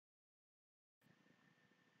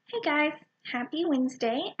Hey guys, happy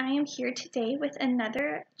Wednesday. I am here today with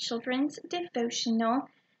another children's devotional.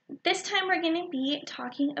 This time we're going to be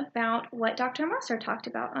talking about what Dr. Mercer talked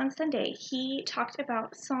about on Sunday. He talked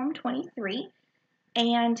about Psalm 23,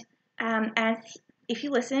 and as if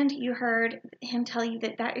you listened, you heard him tell you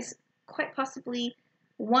that that is quite possibly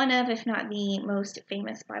one of, if not the most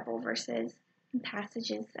famous Bible verses and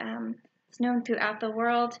passages. It's known throughout the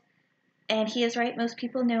world. And he is right, most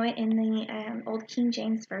people know it in the Old King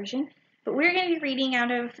James Version. But we're going to be reading out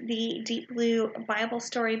of the Deep Blue Bible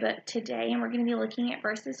Storybook today, and we're going to be looking at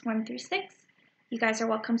verses 1 through 6. You guys are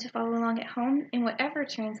welcome to follow along at home in whatever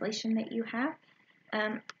translation that you have.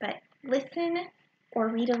 But listen or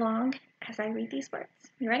read along as I read these words.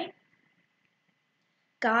 You ready?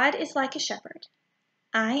 God is like a shepherd.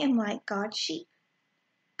 I am like God's sheep.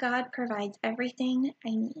 God provides everything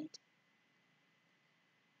I need.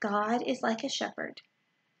 God is like a shepherd.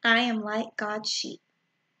 I am like God's sheep.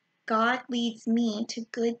 God leads me to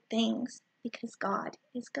good things because God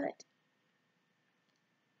is good.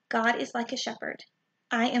 God is like a shepherd.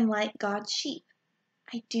 I am like God's sheep.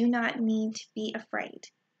 I do not need to be afraid.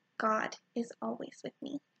 God is always with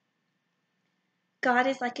me. God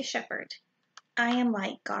is like a shepherd. I am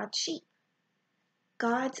like God's sheep.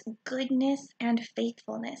 God's goodness and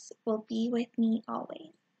faithfulness will be with me always.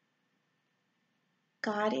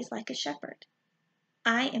 God is like a shepherd.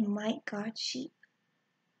 I am like God's sheep.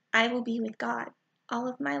 I will be with God all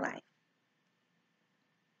of my life.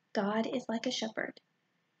 God is like a shepherd.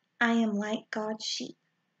 I am like God's sheep.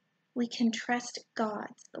 We can trust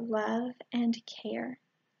God's love and care.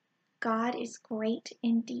 God is great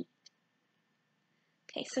indeed.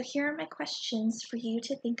 Okay, so here are my questions for you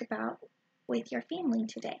to think about with your family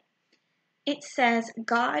today. It says,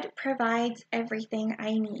 God provides everything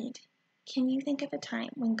I need. Can you think of a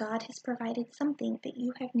time when God has provided something that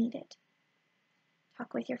you have needed?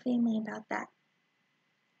 Talk with your family about that.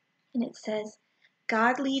 And it says,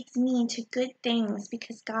 God leads me to good things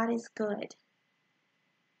because God is good.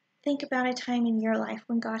 Think about a time in your life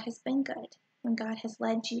when God has been good, when God has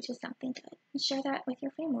led you to something good, and share that with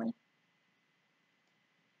your family.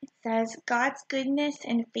 It says, God's goodness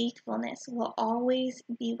and faithfulness will always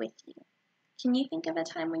be with you. Can you think of a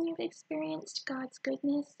time when you've experienced God's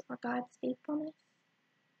goodness or God's faithfulness?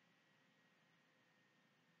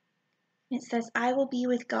 It says, I will be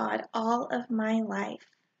with God all of my life,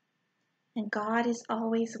 and God is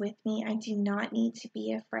always with me. I do not need to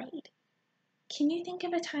be afraid. Can you think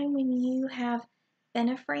of a time when you have been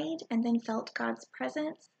afraid and then felt God's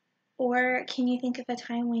presence? Or can you think of a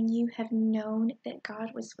time when you have known that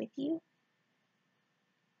God was with you?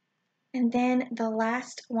 And then the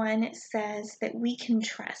last one says that we can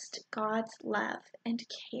trust God's love and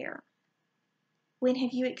care. When have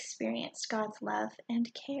you experienced God's love and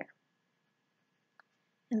care?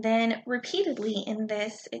 And then repeatedly in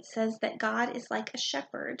this, it says that God is like a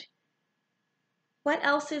shepherd. What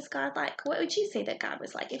else is God like? What would you say that God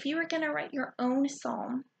was like? If you were going to write your own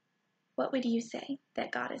psalm, what would you say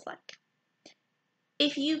that God is like?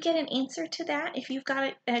 If you get an answer to that, if you've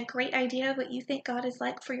got a great idea of what you think God is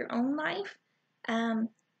like for your own life,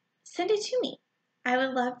 send it to me. I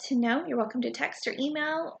would love to know. You're welcome to text or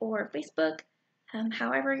email or Facebook,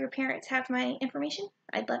 however your parents have my information.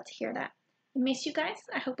 I'd love to hear that. I miss you guys.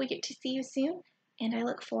 I hope we get to see you soon, and I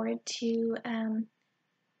look forward to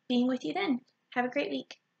being with you then. Have a great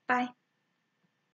week. Bye.